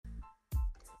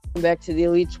Welcome back to the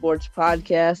Elite Sports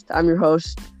Podcast. I'm your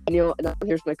host, Daniel, and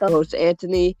here's my co-host,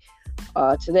 Anthony.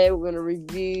 Today we're going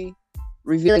to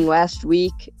reviewing last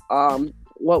week,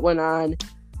 what went on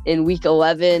in Week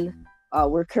 11.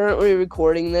 We're currently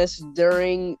recording this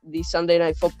during the Sunday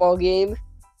Night Football game,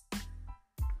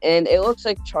 and it looks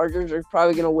like Chargers are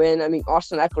probably going to win. I mean,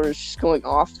 Austin Eckler is just going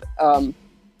off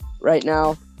right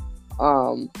now.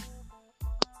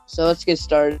 So let's get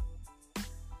started.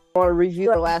 I want to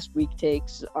review our last week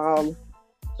takes. So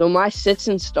my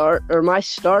starts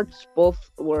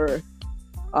both were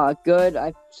good.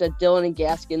 I said Dylan and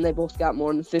Gaskin, they both got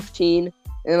more than 15. And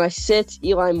then my sits,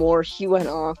 Eli Moore, he went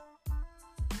off.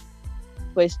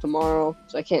 Plays tomorrow,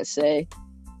 so I can't say.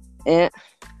 And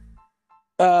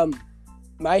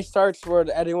my starts were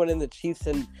everyone in the Chiefs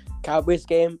and Cowboys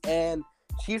game, and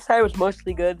Chiefs side was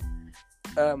mostly good.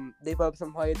 They put up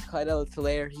some points. Clyde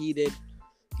Edwards-Helaire,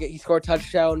 he scored a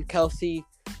touchdown. Kelsey,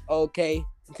 okay.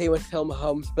 And same with Phil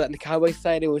Mahomes. But on the Cowboys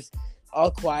side, it was all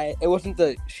quiet. It wasn't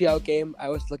the shootout game I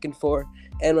was looking for.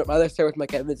 And my other start was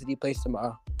Mike Evans, and he plays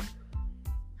tomorrow.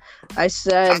 I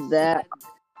said that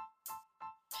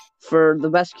for the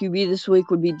best QB this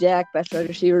week would be Dak, best wide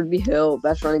receiver would be Hill,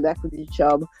 best running back would be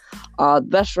Chubb. The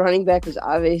best running back was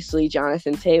obviously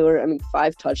Jonathan Taylor. I mean,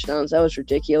 5 touchdowns. That was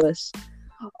ridiculous.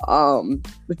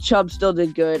 But Chubb still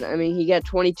did good. I mean, he got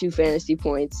 22 fantasy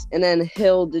points. And then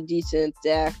Hill did decent.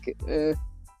 Dak,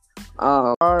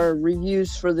 our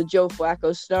reviews for the Joe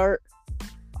Flacco start.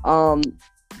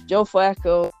 Joe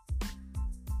Flacco,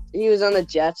 he was on the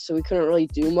Jets, so we couldn't really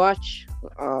do much.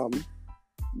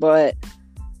 But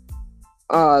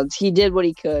he did what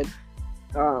he could,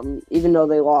 even though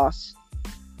they lost.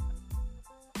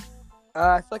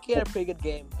 I feel like he had a pretty good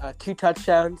game. 2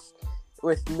 touchdowns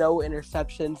with no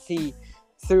interceptions. He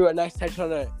threw a nice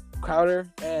touchdown on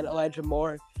Crowder and Elijah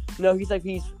Moore.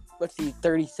 He's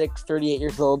 36, 38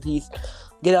 years old. He's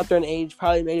getting up there in age.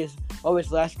 Probably made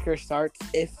his last career starts.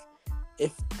 If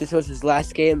this was his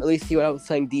last game, at least he went out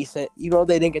playing decent. Even though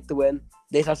they didn't get the win,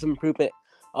 they saw some improvement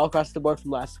all across the board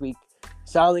from last week.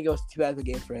 So I don't think it was too bad of a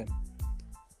game for him.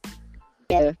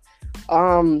 Yeah.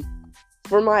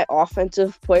 For my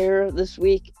offensive player this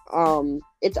week,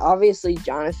 it's obviously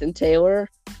Jonathan Taylor.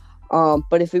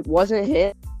 But if it wasn't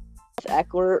him,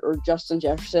 Eckler or Justin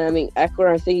Jefferson. I mean,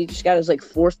 Eckler, I think he just got his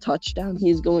 4th touchdown.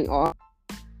 He's going off.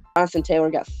 Jonathan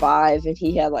Taylor got 5, and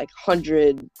he had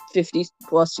 150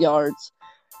 plus yards.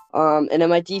 And then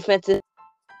my defensive,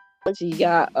 he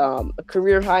got a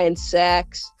career high in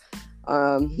sacks.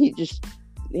 He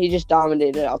just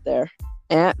dominated out there.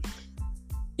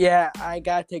 Yeah, I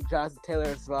gotta take Jonathan Taylor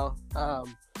as well.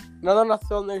 Another enough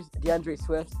film, there's DeAndre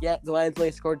Swift. Yeah, the Lions only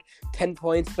scored 10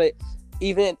 points, but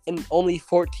even in only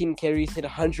 14 carries, hit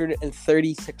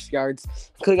 136 yards.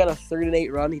 Could have got a 3rd and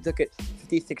 8 run. He took it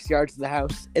 56 yards to the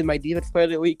house. And my defense player of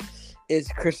the week is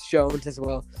Chris Jones as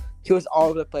well. He was all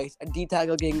over the place. A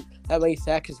D-tackle getting that many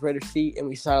sacks is rare to see, and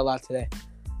we saw a lot today.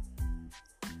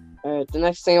 All right, the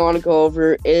next thing I want to go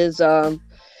over is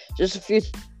just a few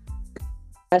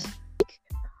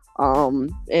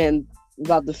and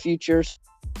about the futures.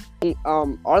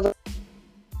 Are the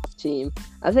team?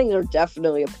 I think they're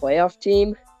definitely a playoff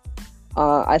team.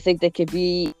 I think they could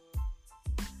be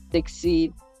 6th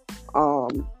seed.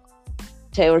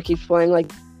 Taylor keeps playing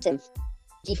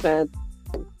defense.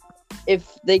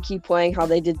 If they keep playing how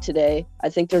they did today, I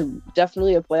think they're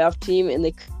definitely a playoff team in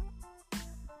the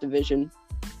division.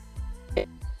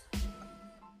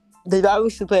 They've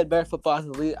obviously played better football as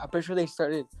a league. I'm pretty sure they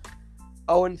started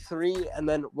 0-3 and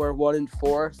then were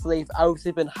 1-4. So they've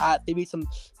obviously been hot. They beat some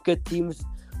good teams.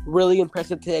 Really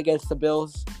impressive today against the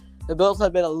Bills. The Bills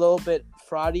have been a little bit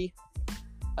fraudy.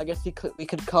 I guess we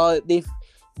could call it. They've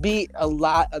beat a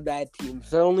lot of bad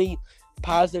teams. The only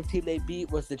positive team they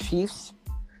beat was the Chiefs.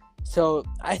 So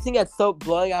I think that still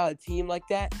blowing out a team like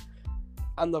that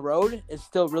on the road is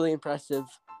still really impressive.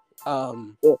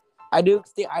 I do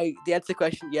think to answer the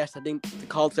question, yes, I think the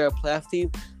Colts are a playoff team,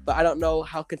 but I don't know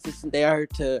how consistent they are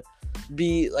to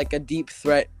be a deep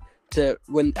threat to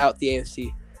win out the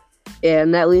AFC. Yeah,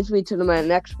 and that leads me to my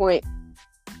next point.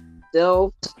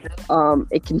 Still,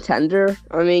 a contender.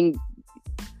 I mean,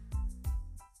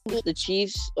 the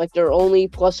Chiefs, their only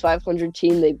plus 500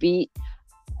 team they beat.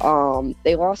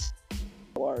 They lost.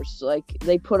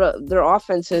 They put up. Their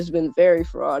offense has been very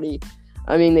fraudy.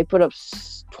 I mean, they put up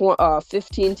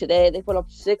 15 today. They put up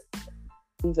 6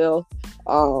 in Ville.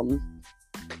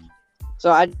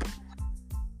 So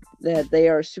that they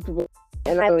are Super Bowl,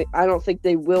 and I don't think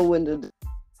they will win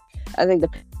I think the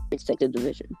Patriots take the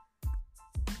division.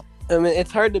 I mean,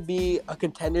 it's hard to be a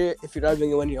contender if you're not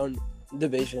going to win your own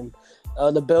division.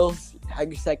 The Bills, I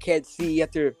guess I can't see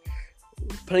after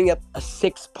putting up a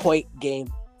 6-point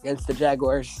game against the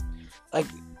Jaguars. Like,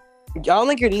 I don't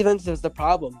think your defense is the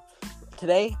problem.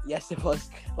 Today, yes, it was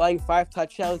allowing 5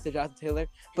 touchdowns to Jonathan Taylor,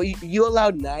 but you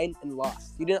allowed 9 and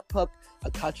lost. You didn't put up a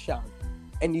touchdown,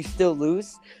 and you still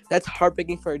lose. That's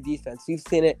heartbreaking for a defense. We've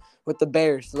seen it with the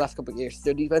Bears the last couple of years.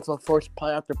 Their defense will force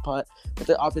punt after punt, but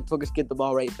their offense will just get the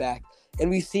ball right back. And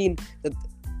we've seen that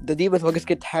the defense will just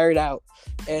get tired out,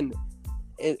 and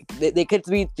they could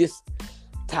be just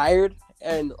tired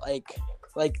and like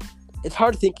it's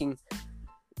hard thinking.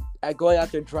 Going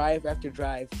out there drive after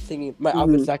drive, thinking my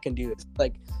offense not can do this.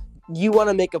 Like, you want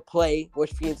to make a play,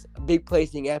 which means a big play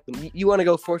thing happen. You want to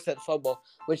go force that fumble,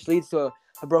 which leads to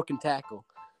a broken tackle.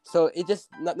 So it just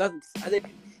I think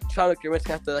Sean McDermott's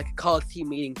gonna have to call a team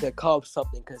meeting to call up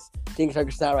something because things are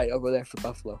just not right over there for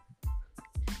Buffalo.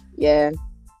 Yeah.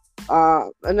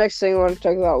 The next thing I want to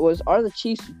talk about was, are the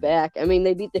Chiefs back? I mean,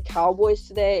 they beat the Cowboys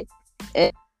today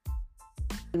and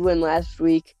win last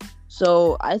week.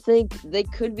 So I think they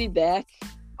could be back.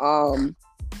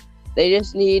 They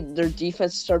just need their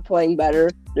defense to start playing better.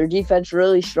 Their defense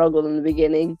really struggled in the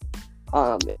beginning.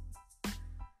 He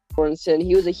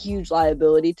was a huge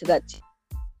liability to that team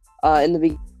in the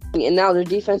beginning, and now their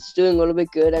defense is doing a little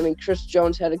bit good. I mean, Chris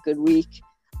Jones had a good week,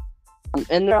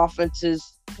 and their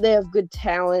offenses, they have good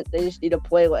talent. They just need to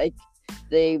play like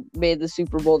they made the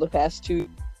Super Bowl the past 2.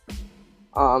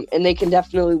 And they can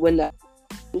definitely win that.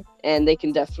 And they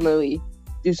can definitely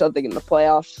do something in the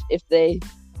playoffs if they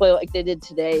play like they did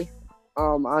today.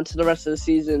 On to the rest of the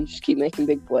season, just keep making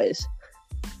big plays.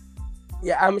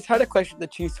 Yeah, I'm trying to question the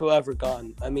Chiefs who ever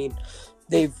gone. I mean,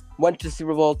 they've went to the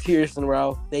Super Bowl 2 years in a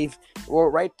row. They were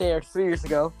right there 3 years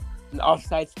ago. An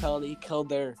offsides penalty killed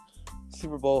their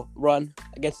Super Bowl run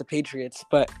against the Patriots.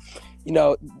 But,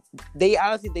 they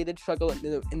did struggle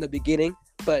in the beginning.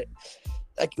 But,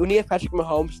 when you have Patrick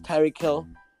Mahomes, Tyreek Hill,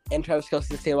 and Travis Kelce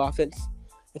the same offense,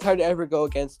 it's hard to ever go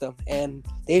against them. And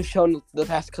they've shown the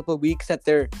past couple of weeks that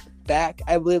they're back.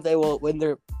 I believe they will win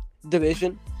their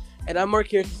division. And I'm more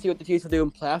curious to see what the Chiefs will do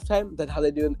in playoff time than how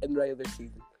they do in regular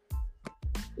season.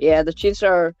 Yeah, the Chiefs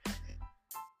are a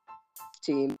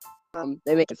team.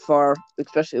 They make it far,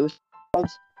 especially with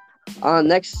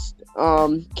next,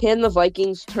 can the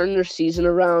Vikings turn their season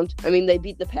around? I mean, they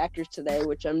beat the Packers today,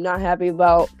 which I'm not happy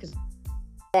about,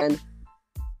 and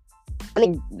I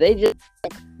think they just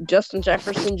Justin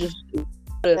Jefferson just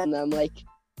put it on them.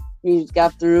 He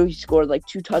got through. He scored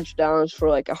 2 touchdowns for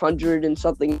 100 and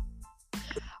something.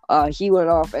 He went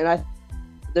off, and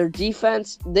their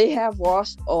defense, they have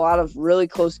lost a lot of really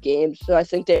close games. So I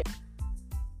think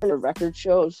their record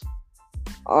shows.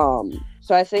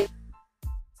 So I think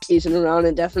season around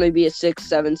and definitely be a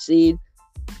 6-7 seed.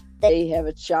 They have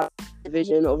a shot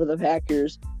division over the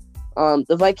Packers.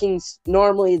 The Vikings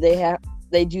normally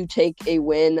they do take a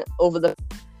win over the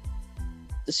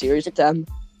series with them.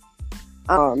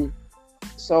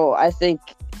 So I think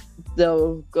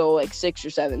they'll go 6 or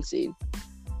 7 seed.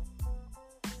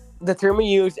 The term we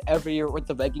use every year with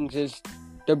the Vikings is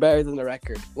they're better than the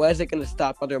record. When is it going to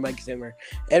stop under Mike Zimmer?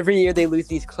 Every year they lose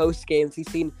these close games. We've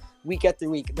seen week after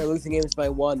week they're losing games by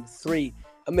 1, 3,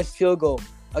 a missed field goal,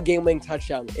 a game-winning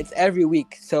touchdown. It's every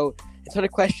week. So it's not a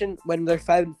question when they're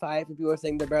 5-5 and people are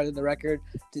saying they're better than the record.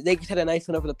 They just had a nice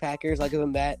one over the Packers. Other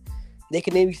than that, they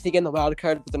can maybe sneak in the wild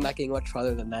card, but they're not getting much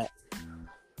farther than that.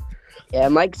 Yeah,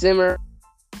 Mike Zimmer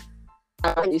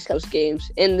on these close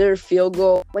games and their field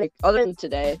goal, other than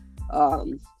today,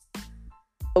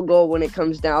 field goal when it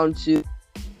comes down to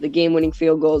the game-winning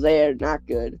field goals, they are not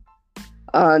good.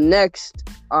 Next,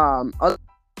 other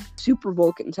Super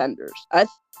Bowl contenders. I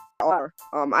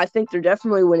think they're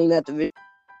definitely winning that division.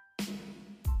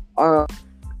 The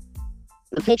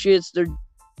Patriots, they're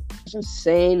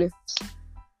insane.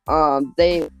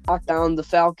 They knocked down the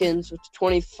Falcons with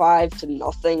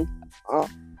 25-0.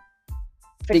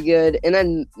 Pretty good. And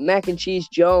then Mac and Cheese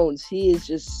Jones, he is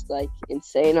just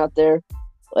insane out there.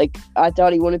 I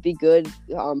thought he wouldn't be good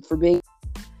for being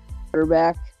a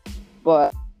quarterback,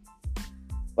 but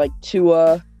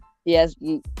Tua, he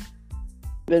hasn't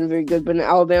been very good. But an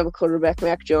Alabama quarterback,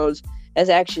 Mac Jones, is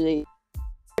actually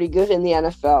pretty good in the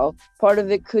NFL. Part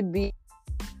of it could be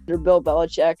under Bill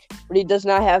Belichick, but he does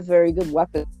not have very good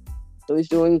weapons. So he's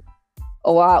doing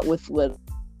a lot with little.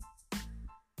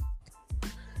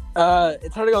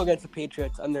 It's hard to go against the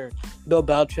Patriots under Bill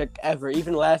Belichick ever.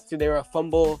 Even last year, they were a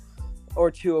fumble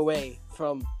or 2 away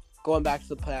from going back to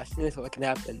the playoffs. Here's what can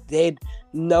happen. They had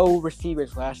no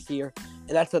receivers last year, and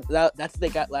that's what they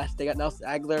got last. They got Nelson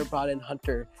Aguilar, brought in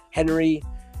Hunter Henry,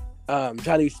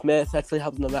 Johnny Smith. That's really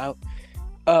helping them out.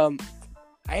 I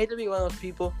hate to be one of those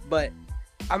people, but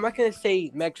I'm not gonna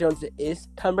say Mac Jones is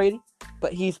Tom Brady,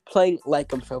 but he's playing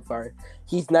like him so far.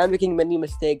 He's not making many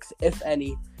mistakes, if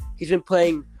any. He's been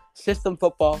playing system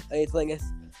football, and he's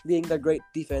leading the great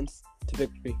defense to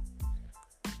victory.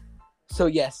 So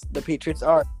yes, the Patriots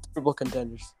are Super Bowl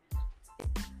contenders.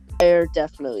 They're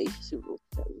definitely Super Bowl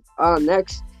contenders.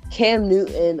 Next, Cam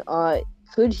Newton.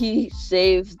 Could he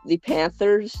save the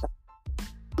Panthers?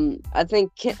 I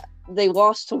think they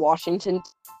lost to Washington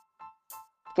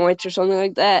points or something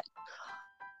like that.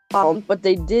 But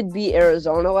they did beat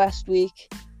Arizona last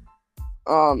week.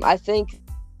 I think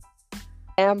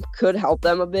Cam could help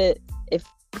them a bit if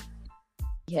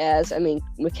he has. I mean,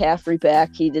 McCaffrey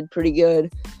back, he did pretty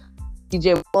good.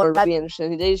 DJ Waller, Robbie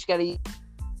Anderson, they just got to.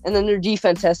 And then their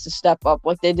defense has to step up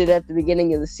like they did at the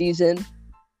beginning of the season.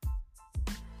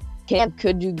 Cam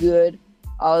could do good.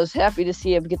 I was happy to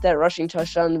see him get that rushing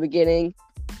touchdown in the beginning.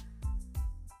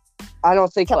 I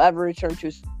don't think he'll ever return to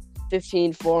his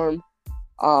 15 form.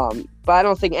 But I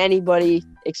don't think anybody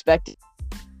expected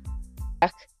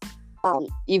back,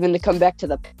 even to come back to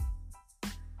the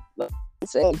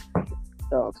same.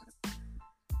 So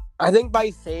I think by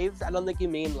saves, I don't think you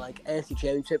mean like NFC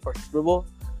Championship or Super Bowl.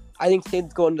 I think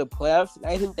saves going to the playoffs, and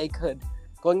I think they could.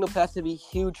 Going to the playoffs would be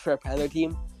huge for a Panther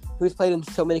team who's played in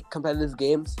so many competitive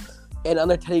games. And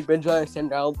under Teddy Bridgewater and Sam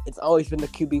Darnold, it's always been the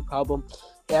QB problem.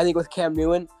 And I think with Cam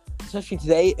Newton, especially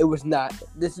today, it was not.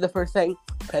 This is the first time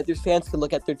Panthers fans could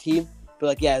look at their team, be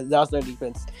like, yeah, that was their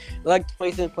defense. Like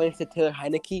 27 points to Taylor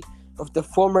Heineke, of the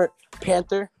former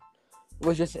Panther,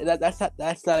 was just that's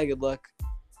not a good look.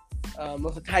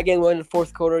 With a tie game going in the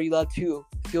fourth quarter, you allowed 2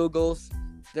 field goals.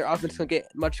 Their offense couldn't get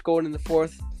much going in the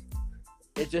fourth.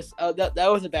 It just that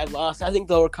was a bad loss. I think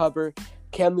they'll recover.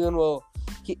 Cam Newton will.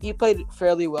 He played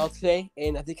fairly well today,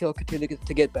 and I think he'll continue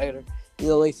to get better in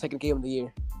the only second game of the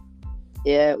year.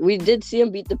 Yeah, we did see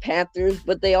him beat the Panthers,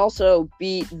 but they also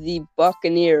beat the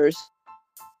Buccaneers.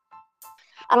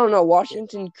 I don't know.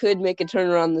 Washington could make a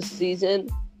turnaround this season.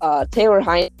 Taylor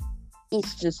Heineke,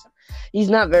 he's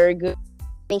not very good. I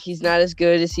think he's not as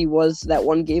good as he was that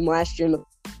one game last year.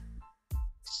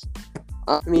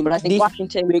 But I think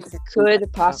Washington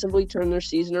could possibly turn their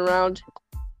season around.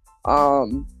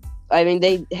 I mean,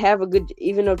 they have a good,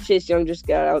 even though Chase Young just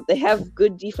got out, they have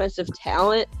good defensive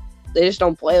talent. They just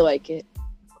don't play like it.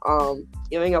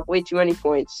 Giving up way too many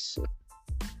points.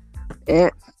 Yeah.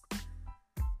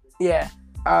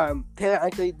 Taylor,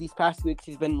 actually, these past weeks,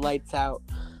 he's been lights out.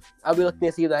 I'll be looking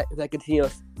to see if that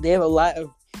continues. They have a lot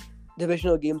of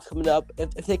divisional games coming up.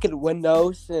 If they could win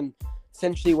those and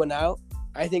essentially win out,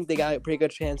 I think they got a pretty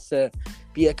good chance to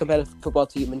be a competitive football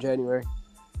team in January.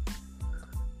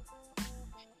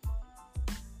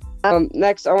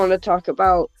 Next, I want to talk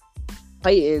about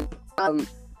Titans.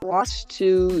 Lost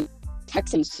to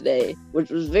Texans today, which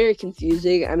was very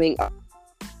confusing. I mean,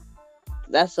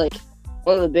 that's like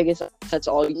one of the biggest upsets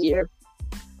all year.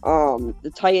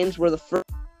 The Titans were the first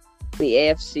in the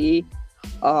AFC,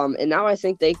 and now I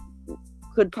think they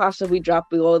could possibly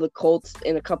drop below the Colts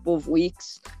in a couple of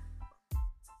weeks.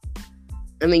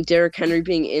 I mean, Derrick Henry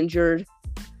being injured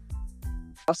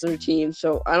lost their team,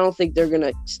 so I don't think they're going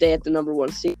to stay at the number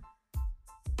 1 seed.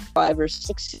 5 or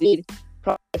 6 seed,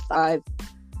 probably 5,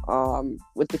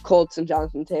 with the Colts and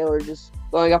Jonathan Taylor just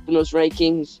going up in those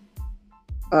rankings.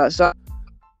 So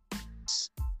it's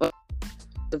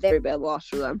a very bad loss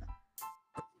for them.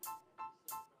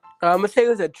 I'm going to say it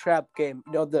was a trap game.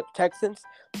 You know, the Texans,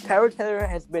 Tyrod Taylor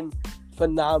has been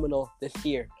phenomenal this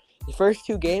year. The first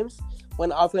 2 games,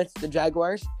 when offense the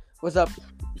Jaguars was up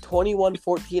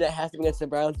 21-14 at half against the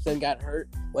Browns, then got hurt,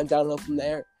 went downhill from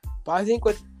there. But I think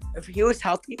if he was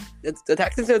healthy, the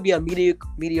Texans would be a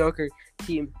mediocre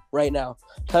team right now.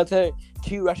 Taylor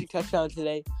 2 rushing touchdowns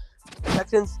today. The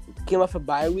Texans came off a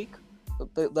bye week.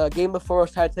 The game before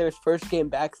was Taylor's first game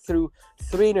back, threw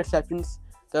 3 interceptions.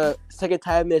 The second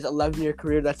time in his 11-year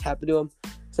career that's happened to him.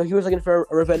 So he was looking for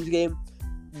a revenge game.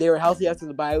 They were healthy after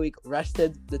the bye week,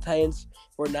 rested. The Titans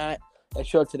were not, and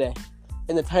showed today.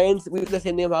 And the Titans, we did the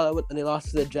same thing about it when they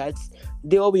lost to the Jets.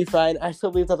 They will be fine. I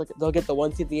still believe they'll get the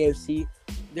 1 seed in the AFC.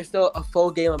 They're still a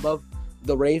full game above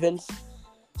the Ravens.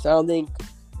 So I don't think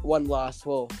one loss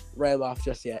will write them off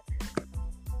just yet.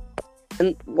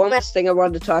 And one last thing I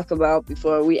wanted to talk about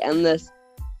before we end this.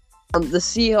 The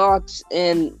Seahawks,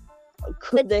 and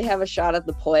could they have a shot at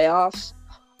the playoffs?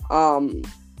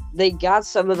 They got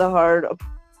some of the hard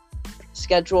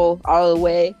schedule out of the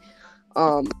way.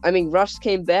 I mean, Russ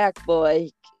came back, but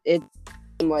it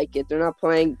didn't like it. They're not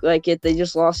playing like it. They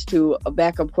just lost to a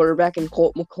backup quarterback in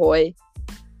Colt McCoy.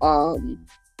 And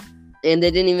they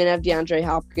didn't even have DeAndre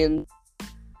Hopkins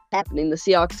happening. The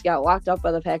Seahawks got locked up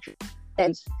by the Packers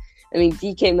I mean,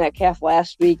 DK Metcalf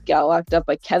last week got locked up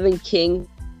by Kevin King.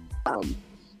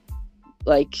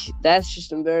 That's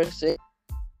just embarrassing.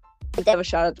 They have a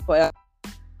shot at the playoff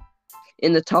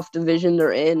in the tough division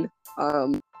they're in.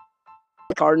 The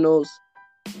Cardinals.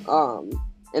 And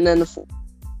then the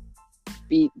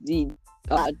beat the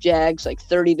Jags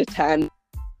 30-10.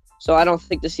 So I don't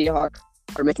think the Seahawks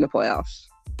are making the playoffs.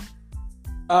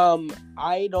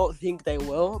 I don't think they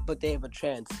will, but they have a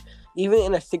chance. Even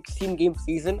in a 16-game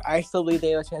season, I still believe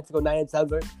they have a chance to go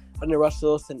 9-7 under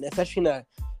Russell Wilson. Especially in a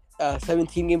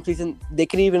 17-game season, they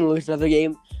could even lose another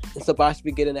game and still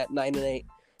possibly get in at 9-8.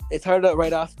 It's hard to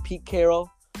write off Pete Carroll,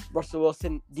 Russell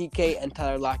Wilson, DK, and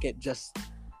Tyler Lockett just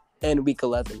in Week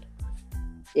 11.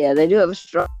 Yeah, they do have a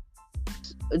strong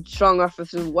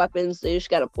offensive weapons. They just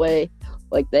got to play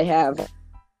like they have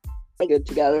good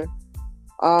together.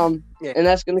 And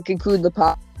that's going to conclude the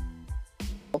pod.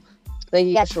 Thank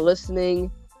you guys for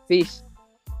listening. Peace.